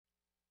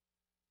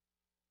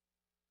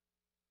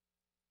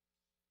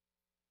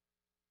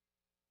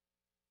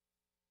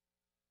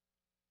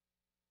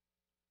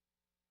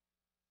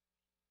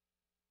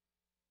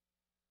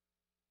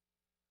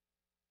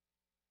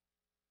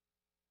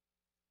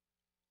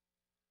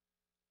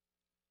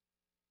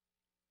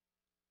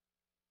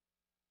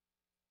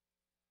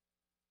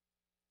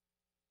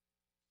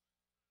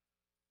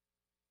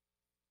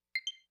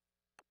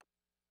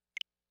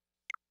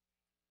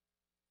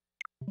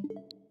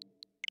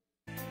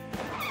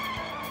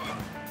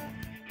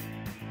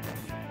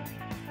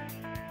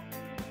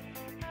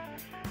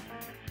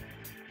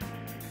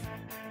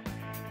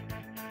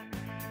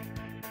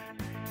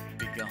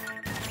go.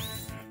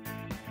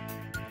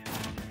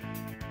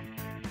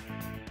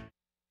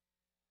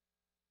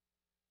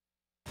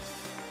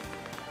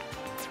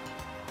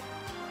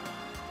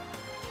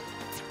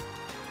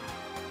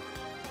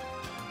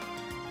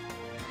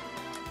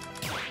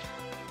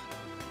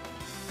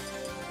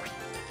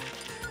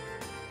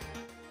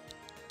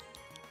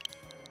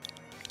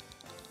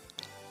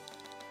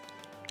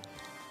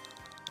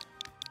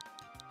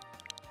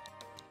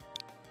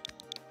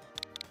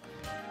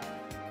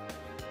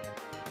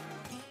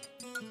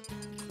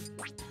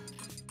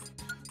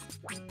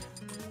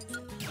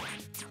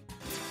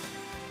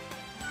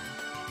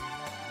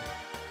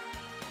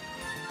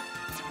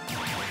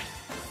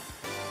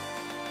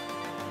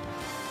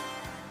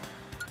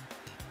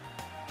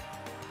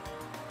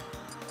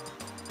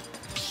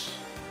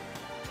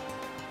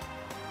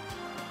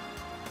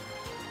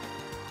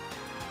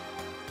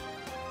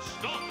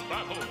 Stop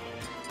battle!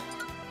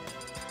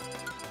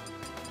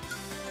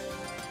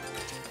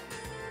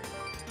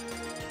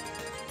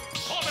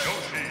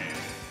 Yoshi!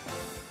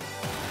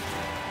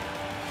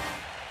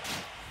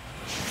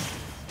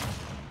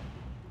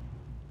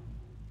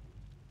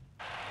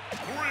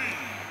 3,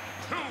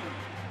 2,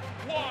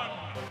 1,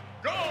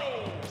 go!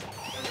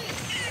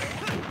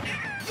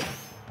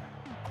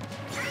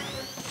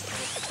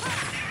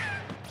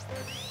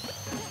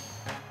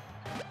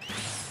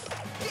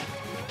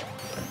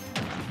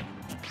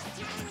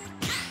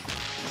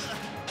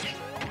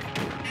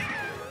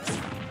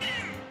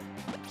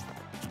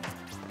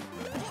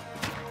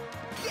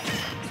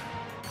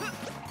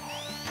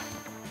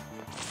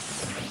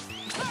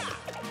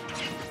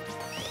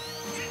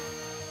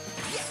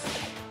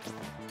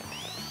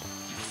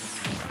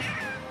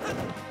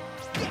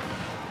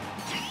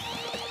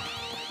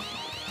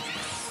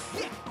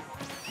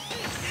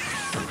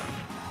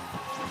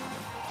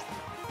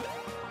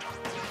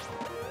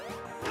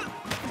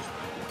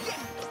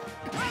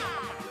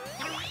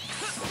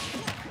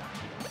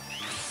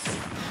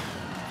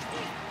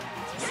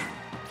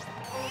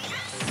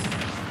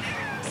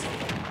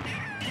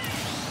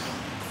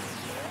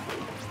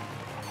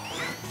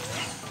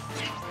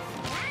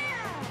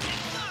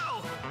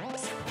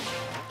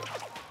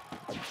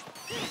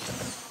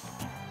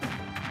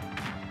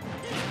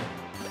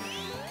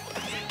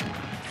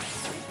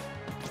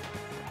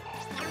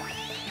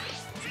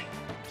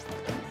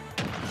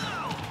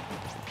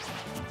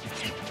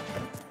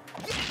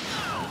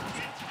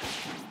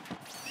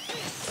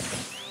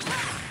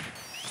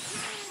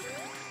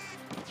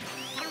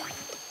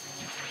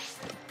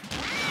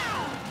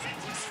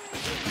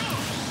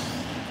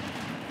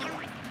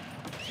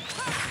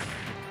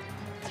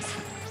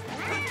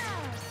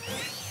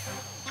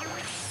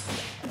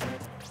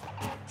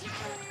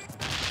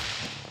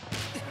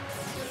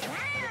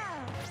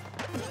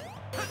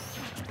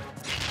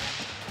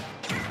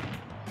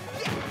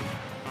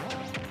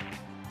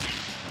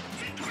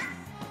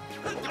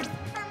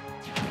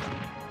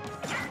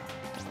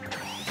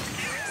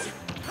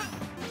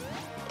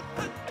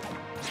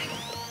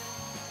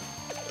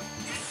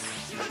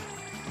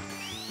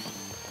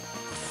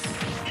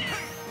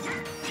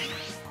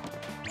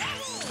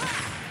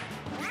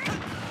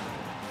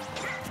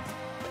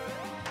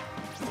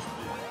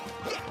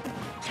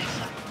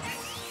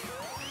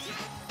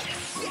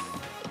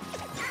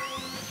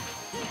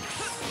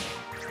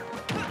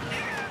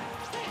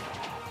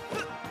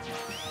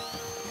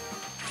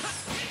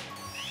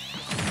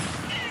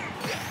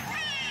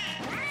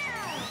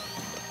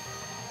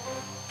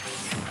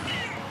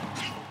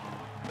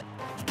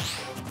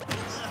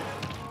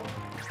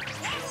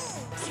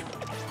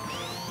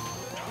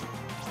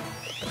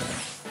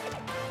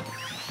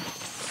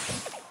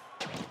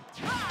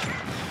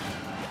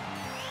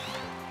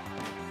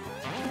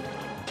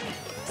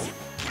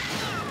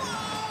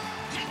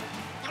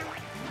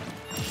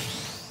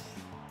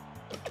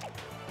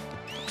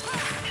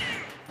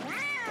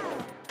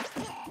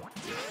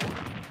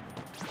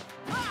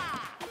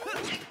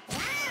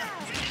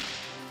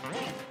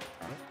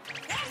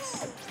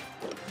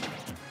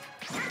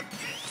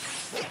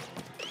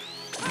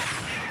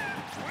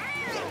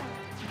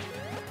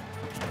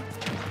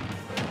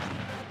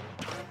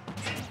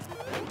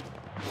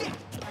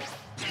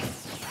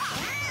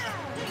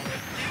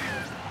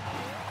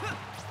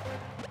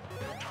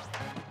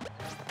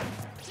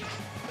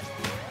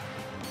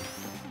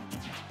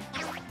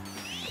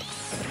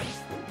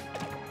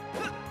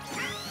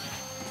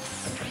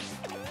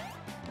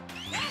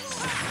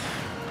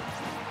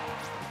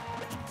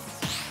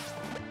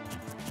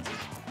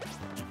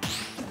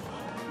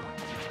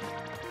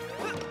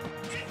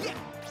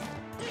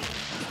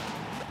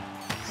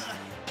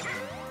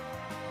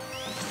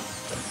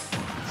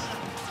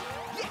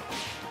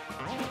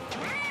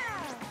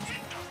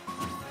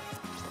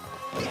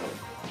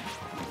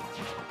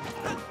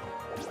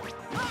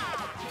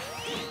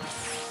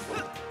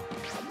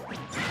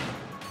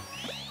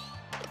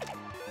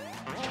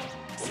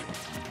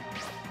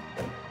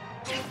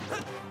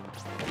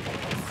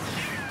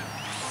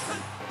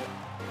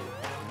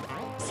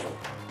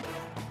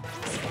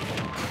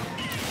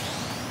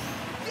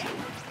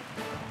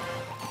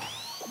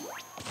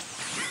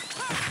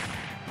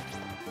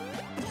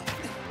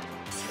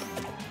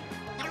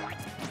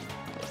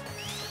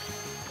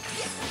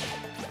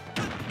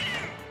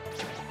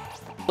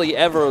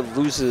 ever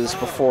loses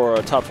before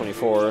a top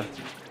 24. All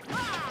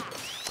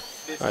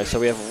right, so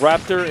we have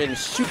Raptor and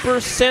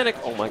SuperSanic.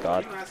 Oh my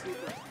God.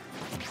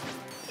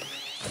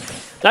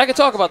 Now I can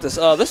talk about this.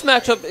 This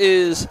matchup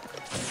is,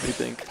 What do you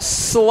think?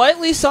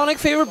 slightly Sonic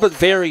favored, but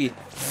very,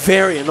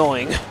 very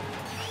annoying.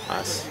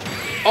 Nice.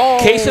 Oh,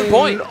 Case in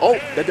point. Oh,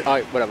 all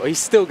right, whatever. He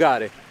still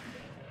got it.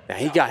 Now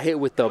he got hit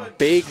with the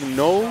big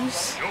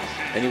nose,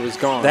 and he was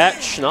gone. That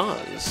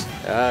schnoz.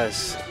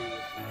 Yes.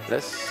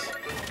 That's.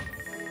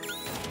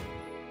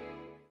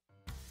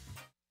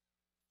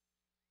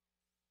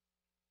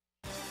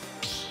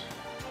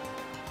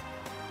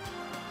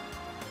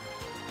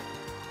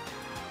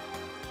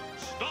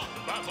 Start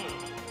battle.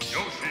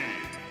 Yoshi.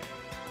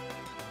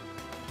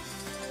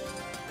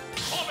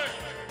 Sonic.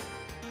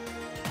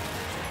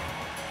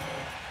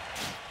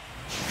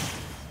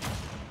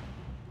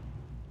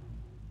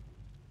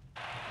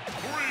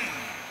 Three,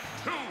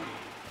 two,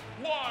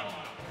 one,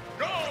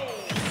 go!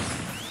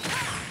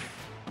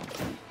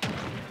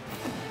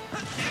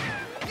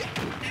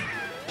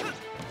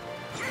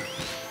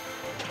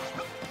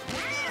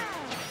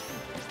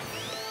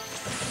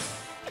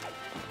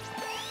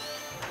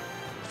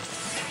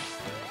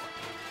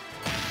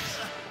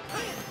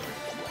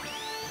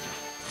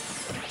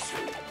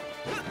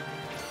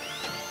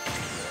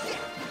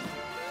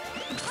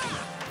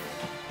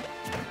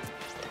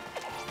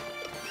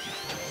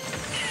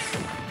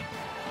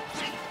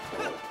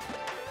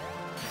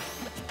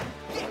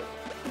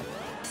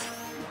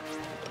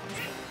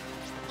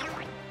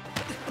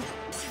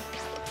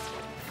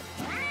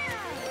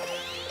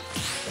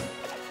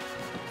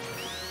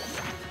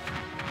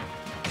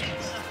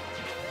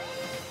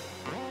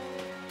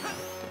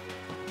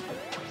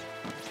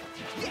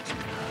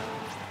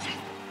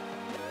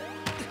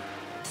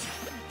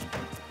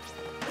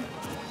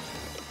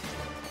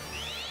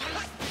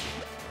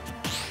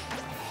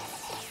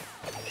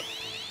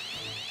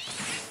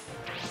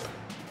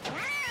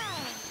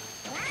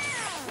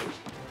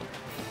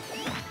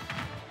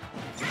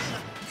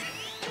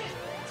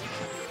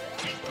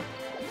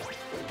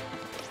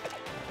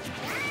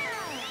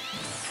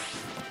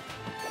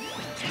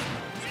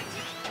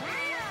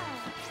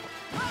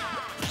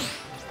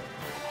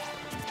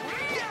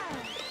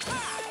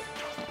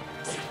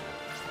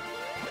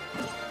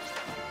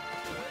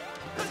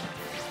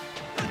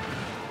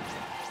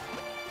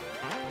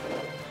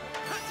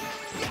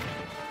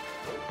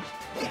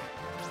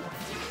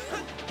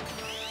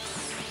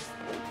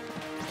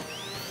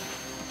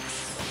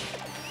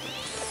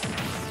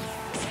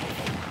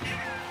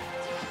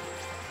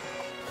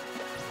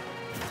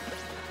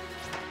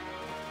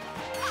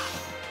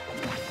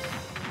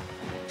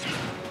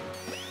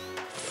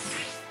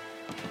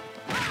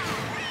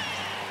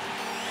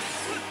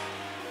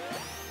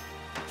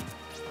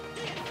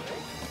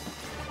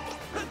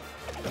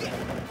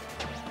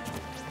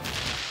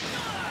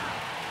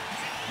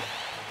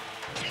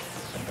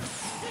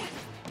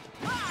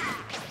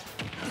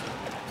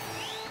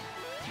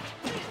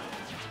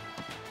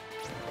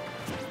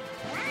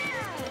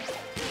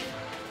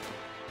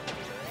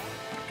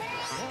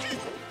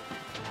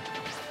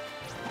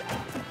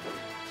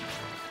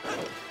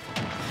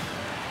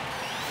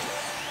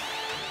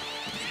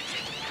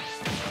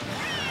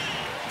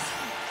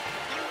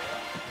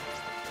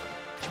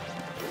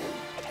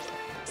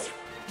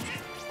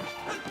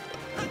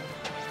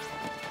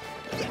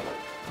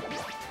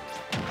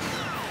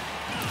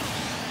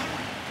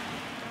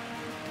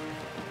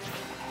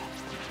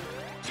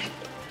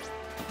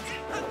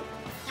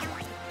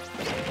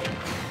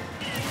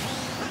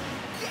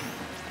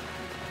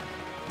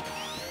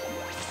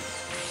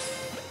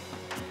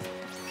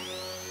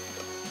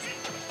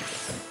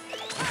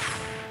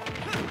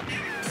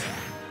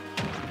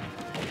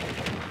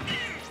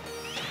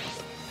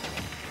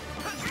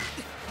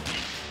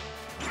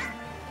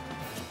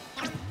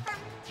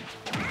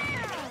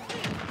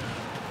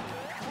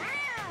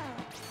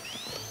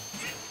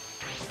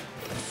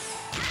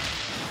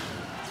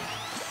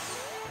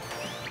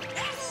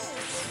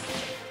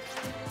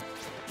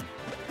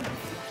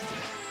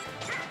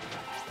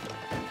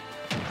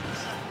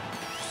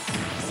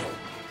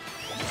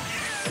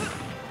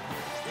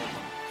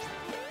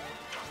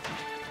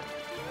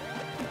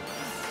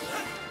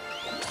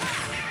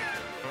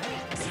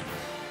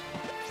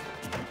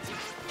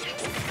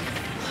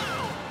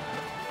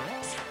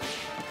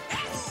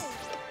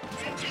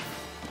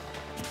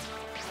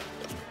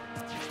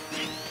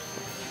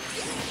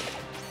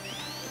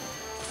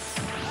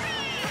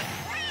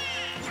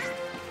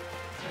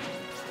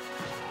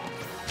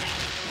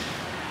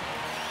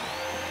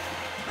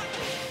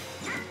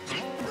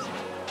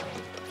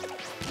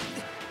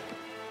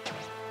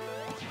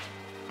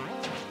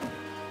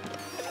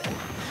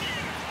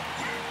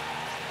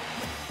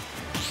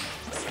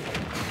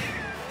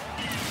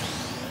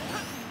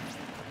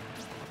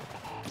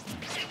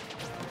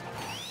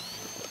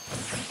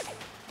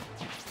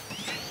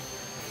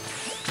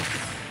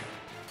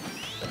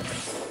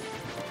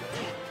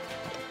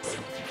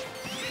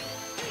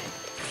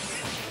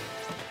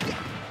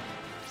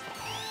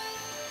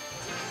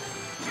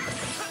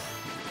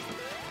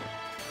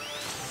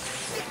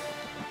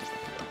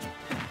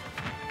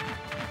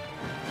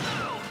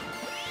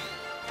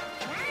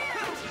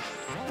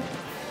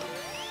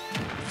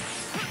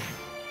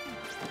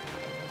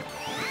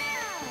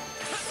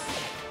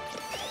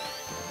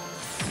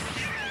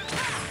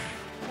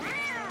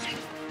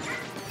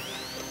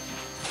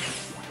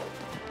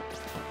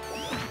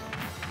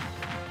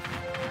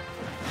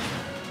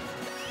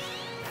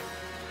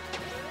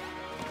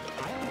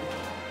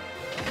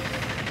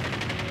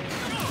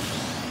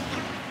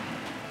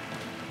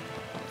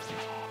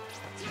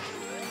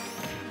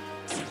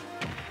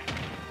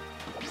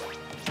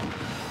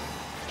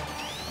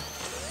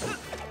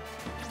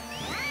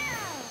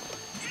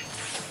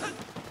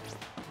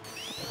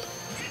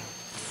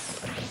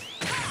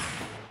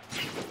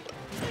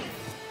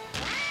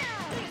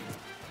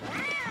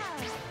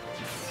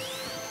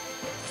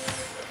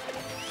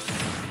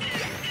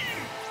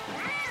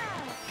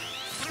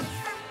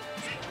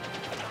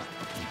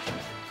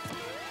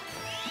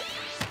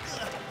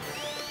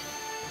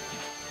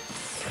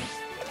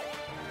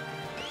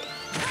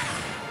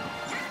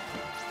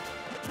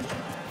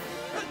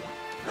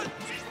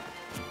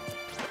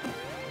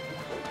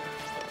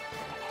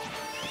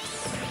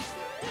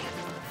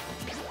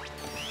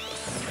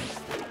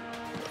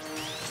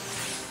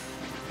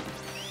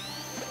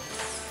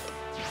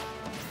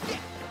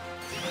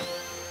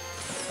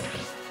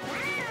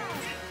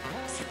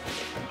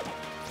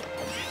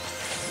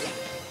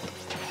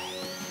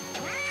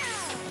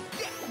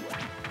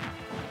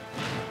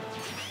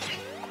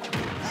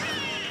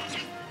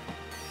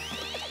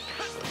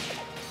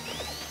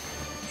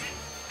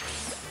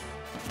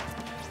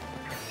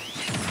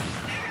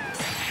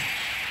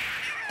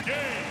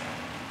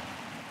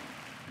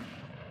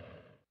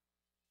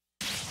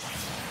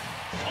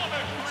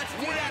 Let's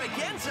do that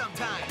again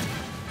sometime.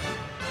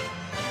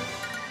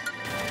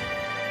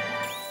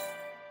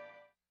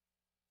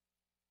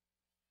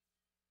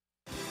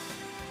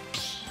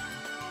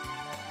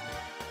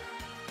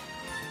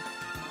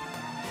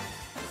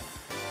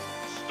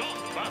 Start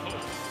the battle.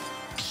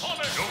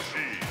 Sonic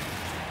Yoshi.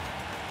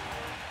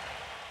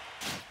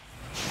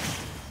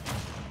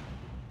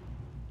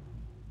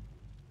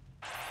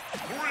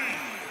 Three,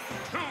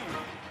 two,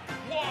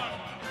 one,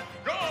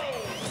 go!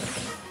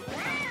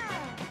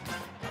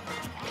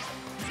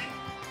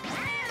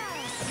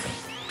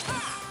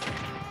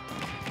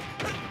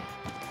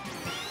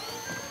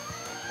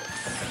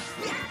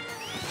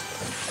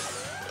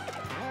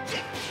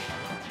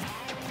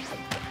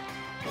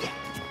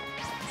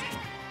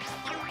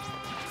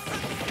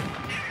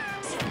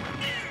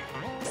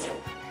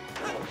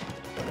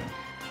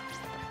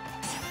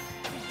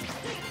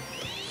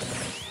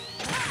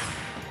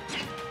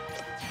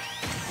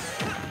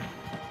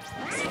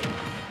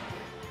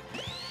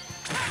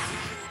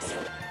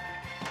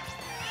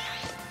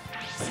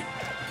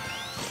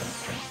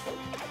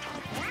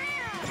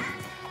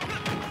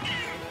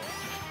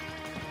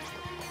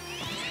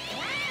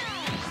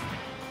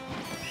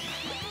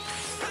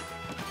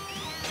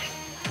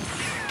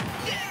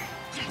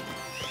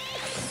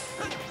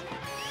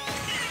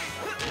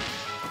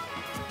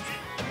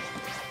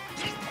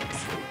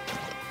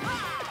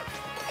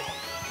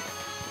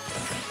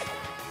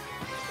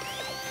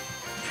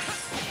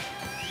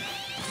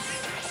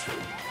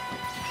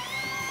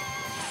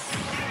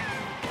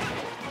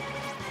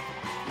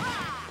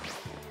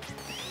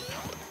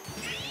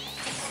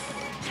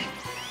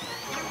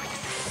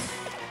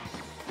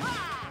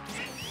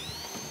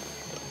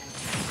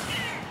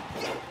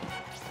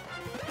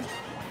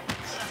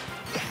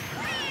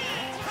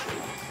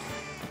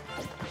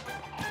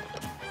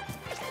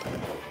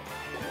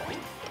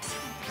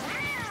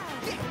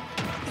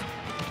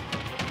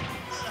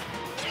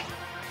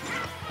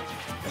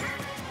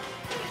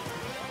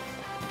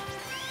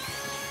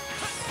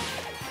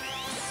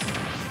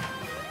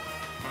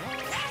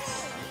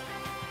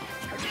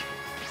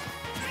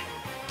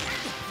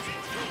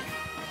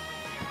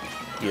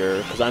 Here,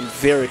 because I'm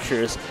very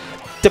curious.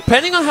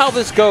 Depending on how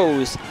this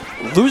goes,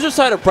 loser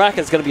side of bracket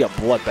is going to be a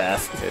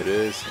bloodbath. It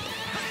is.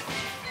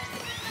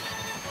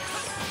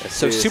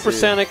 So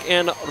SuperSanic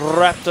and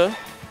Raptor.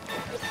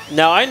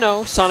 Now I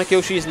know Sonic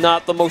Yoshi is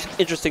not the most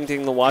interesting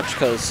thing to watch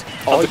because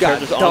all the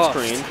characters on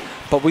screen,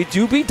 but we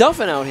do be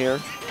duffing out here.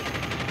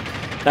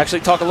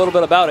 Actually, talk a little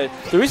bit about it.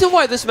 The reason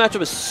why this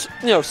matchup is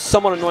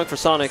somewhat annoying for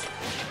Sonic,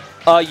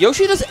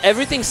 Yoshi does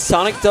everything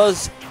Sonic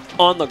does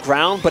on the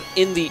ground, but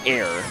in the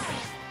air.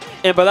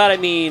 And by that I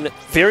mean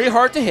very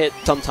hard to hit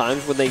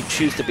sometimes when they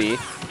choose to be.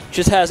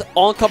 Just has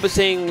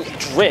all-encompassing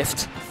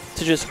drift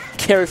to just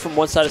carry from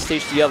one side of the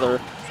stage to the other.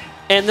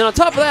 And then on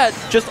top of that,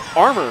 just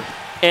armor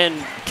and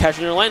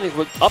catching your landings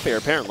with up air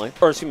apparently.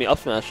 Or excuse me, up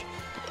smash.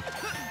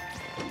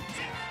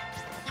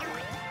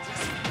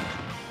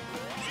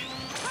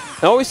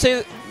 I always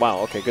say, wow,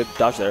 okay, good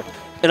dodge there.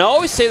 And I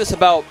always say this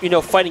about,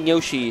 fighting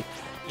Yoshi.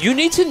 You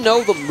need to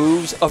know the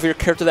moves of your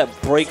character that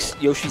breaks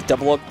Yoshi's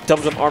double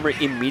jump armor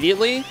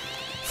immediately.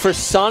 For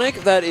Sonic,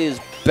 that is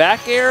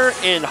back air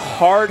and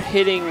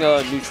hard-hitting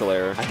neutral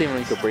air. I think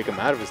we could break him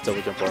out of his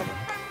double jump armor.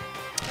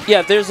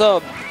 Yeah, there's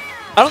a...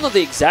 I don't know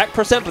the exact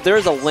percent, but there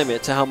is a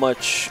limit to how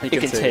much it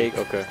can take.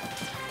 Okay.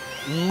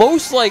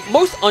 Most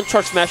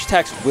uncharged smash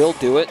attacks will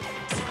do it,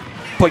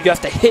 but you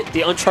have to hit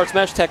the uncharged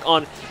smash attack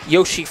on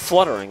Yoshi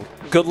fluttering.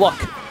 Good luck.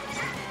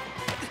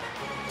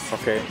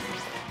 Okay.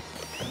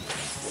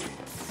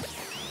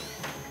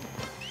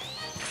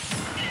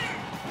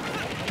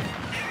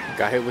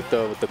 Got hit with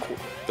the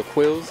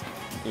quills.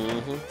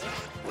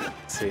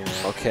 Let's see,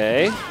 man.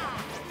 Okay.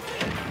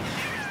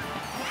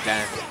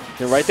 Damn.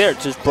 And right there,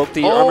 just broke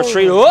the armor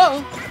straight.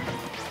 Whoa!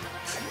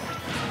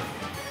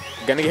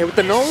 Gonna get hit with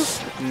the nose?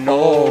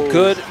 No. Oh,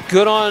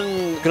 good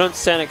on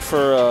Sonic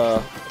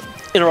for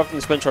interrupting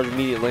the spin charge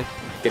immediately.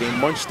 Getting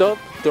munched up,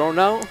 thrown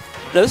out.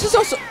 Now this is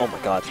also, oh my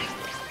god.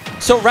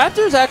 So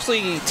Raptor is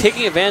actually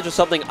taking advantage of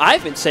something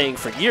I've been saying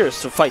for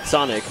years to fight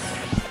Sonic.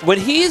 When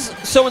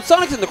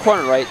Sonic's in the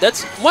corner, right,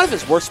 that's one of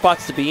his worst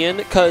spots to be in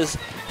because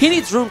he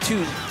needs room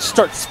to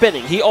start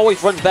spinning. He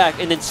always runs back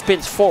and then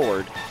spins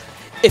forward.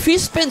 If he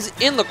spins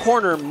in the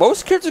corner,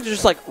 most characters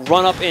just like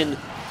run up and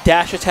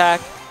dash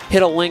attack,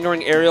 hit a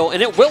lingering aerial,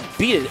 and it will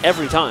beat it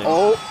every time.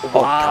 Oh,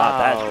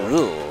 wow.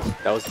 God,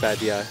 that was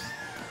bad, yeah.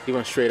 He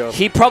went straight up.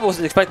 He probably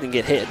wasn't expecting to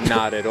get hit.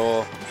 Not at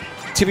all.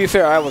 To be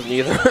fair, I wasn't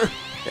either.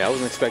 Yeah, I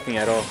wasn't expecting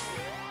at all.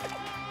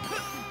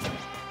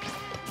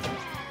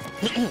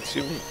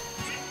 Excuse me.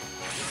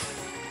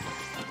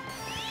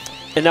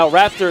 And now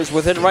Raptor is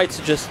within right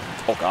to just,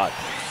 oh god,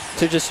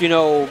 to just,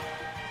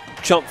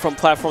 jump from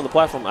platform to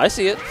platform. I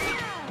see it.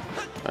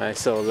 All right,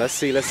 so let's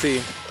see.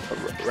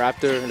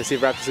 Raptor, let's see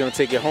if Raptor's going to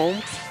take it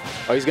home.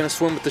 Oh, he's going to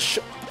swim with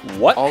the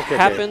What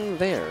happened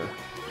there?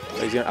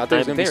 I thought he was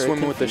going to be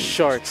swimming with the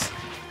sharks.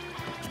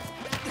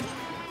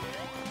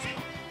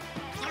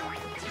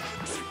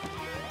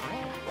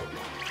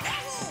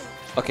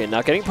 Okay,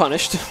 not getting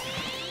punished.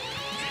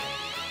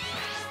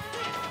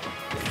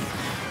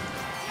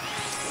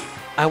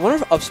 I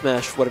wonder if up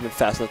smash would have been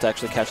fast enough to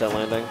actually catch that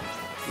landing.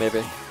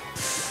 Maybe.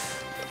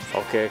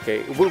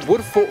 Okay.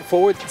 Would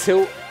forward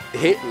tilt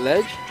hit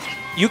ledge?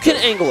 You can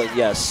angle it,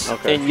 yes.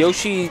 Okay. And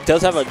Yoshi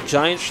does have a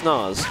giant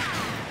schnoz.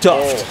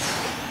 Duffed.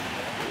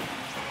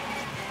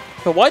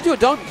 But why do a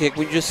donkey kick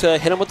when you just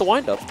hit him with the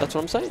wind up? That's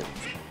what I'm saying.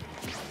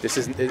 This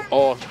isn't.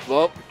 Oh,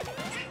 well.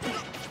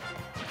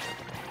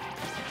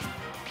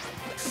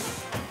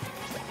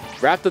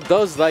 Raptor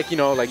does like, you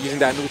know, like using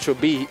that neutral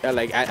B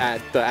like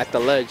at the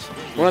ledge.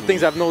 One of the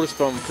things I've noticed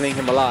from playing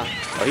him a lot.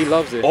 Oh, he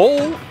loves it.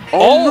 Oh,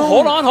 no.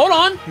 hold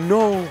on.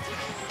 No.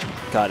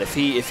 God, if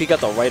he got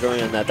the right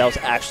orient on that, that was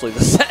actually the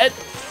set.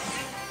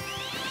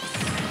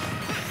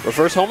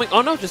 Reverse homing.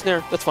 Oh no, just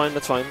nair. That's fine.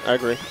 I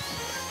agree.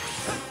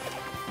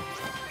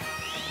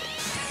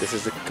 This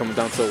is coming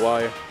down to the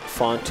wire.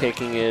 Fawn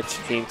taking it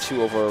game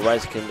 2 over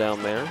Ryzekin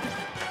down there.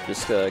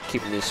 Just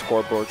keeping these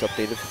scoreboards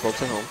updated for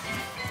folks at home.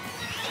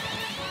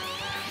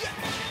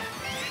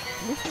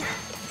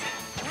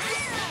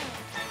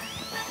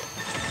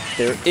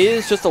 There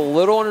is just a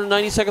little under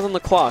 90 seconds on the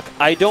clock.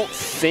 I don't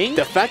think...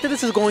 The fact that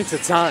this is going to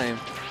time,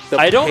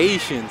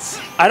 patience.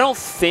 I don't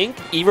think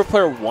either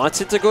player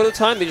wants it to go to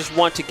time. They just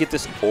want to get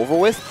this over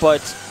with,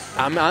 but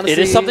honestly, it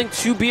is something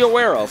to be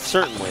aware of,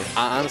 certainly.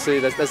 Honestly,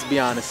 let's be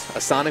honest.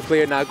 A Sonic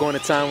player not going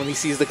to time when he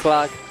sees the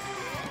clock.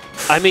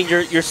 I mean,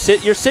 you're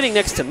sitting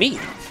next to me.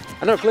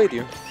 I never played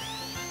you.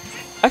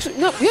 Actually,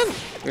 no, we haven't.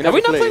 Have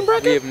we not played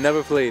bracket? We have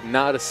never played,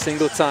 not a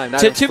single time.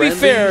 To be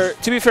fair,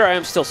 I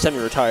am still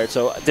semi-retired,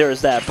 so there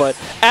is that. But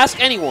ask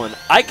anyone,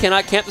 I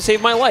cannot camp to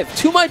save my life.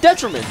 To my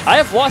detriment, I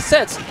have lost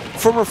sets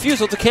from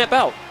refusal to camp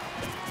out.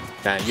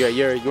 Nah,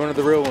 you're one of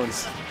the real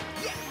ones.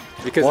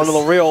 Because one of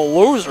the real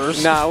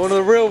losers. Nah, one of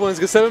the real ones.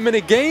 Because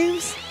 7-minute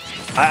games.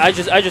 I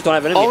just don't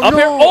have it in me. Oh, Up no.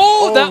 here.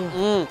 Oh,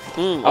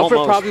 that. Up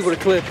here probably would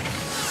have clipped.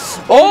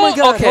 Oh my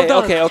God.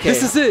 Okay.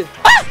 This is it.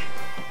 Ah!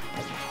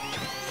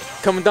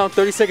 Coming down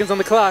 30 seconds on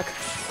the clock.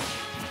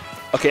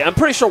 Okay, I'm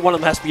pretty sure one of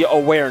them has to be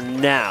aware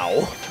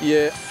now.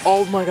 Yeah.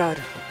 Oh my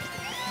God.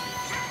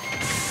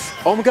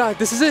 Oh my God.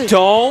 This is it.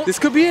 This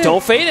could be it.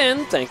 Don't fade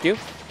in. Thank you.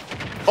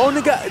 Oh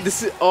my God.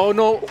 This is. Oh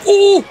no.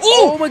 Ooh.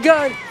 Oh my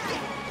God.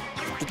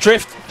 The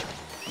drift.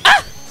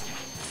 Ah!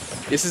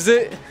 This is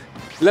it.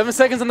 11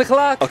 seconds on the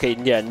clock. Okay.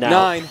 Yeah. Now.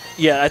 9.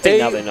 Yeah. I think 8,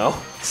 now they know.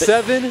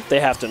 7. They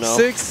have to know.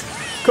 6.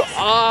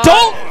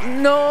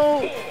 Don't.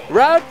 No.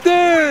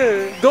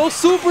 Raptor. Go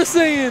Super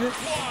Saiyan.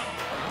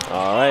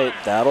 All right.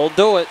 That'll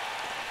do it.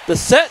 The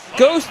set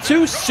goes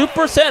to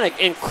SuperSanic,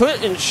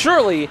 and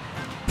surely,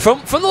 from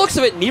the looks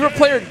of it, neither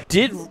player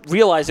did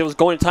realize it was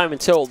going to time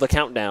until the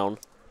countdown.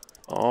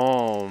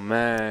 Oh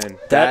man,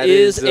 that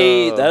is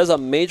a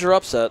major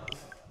upset.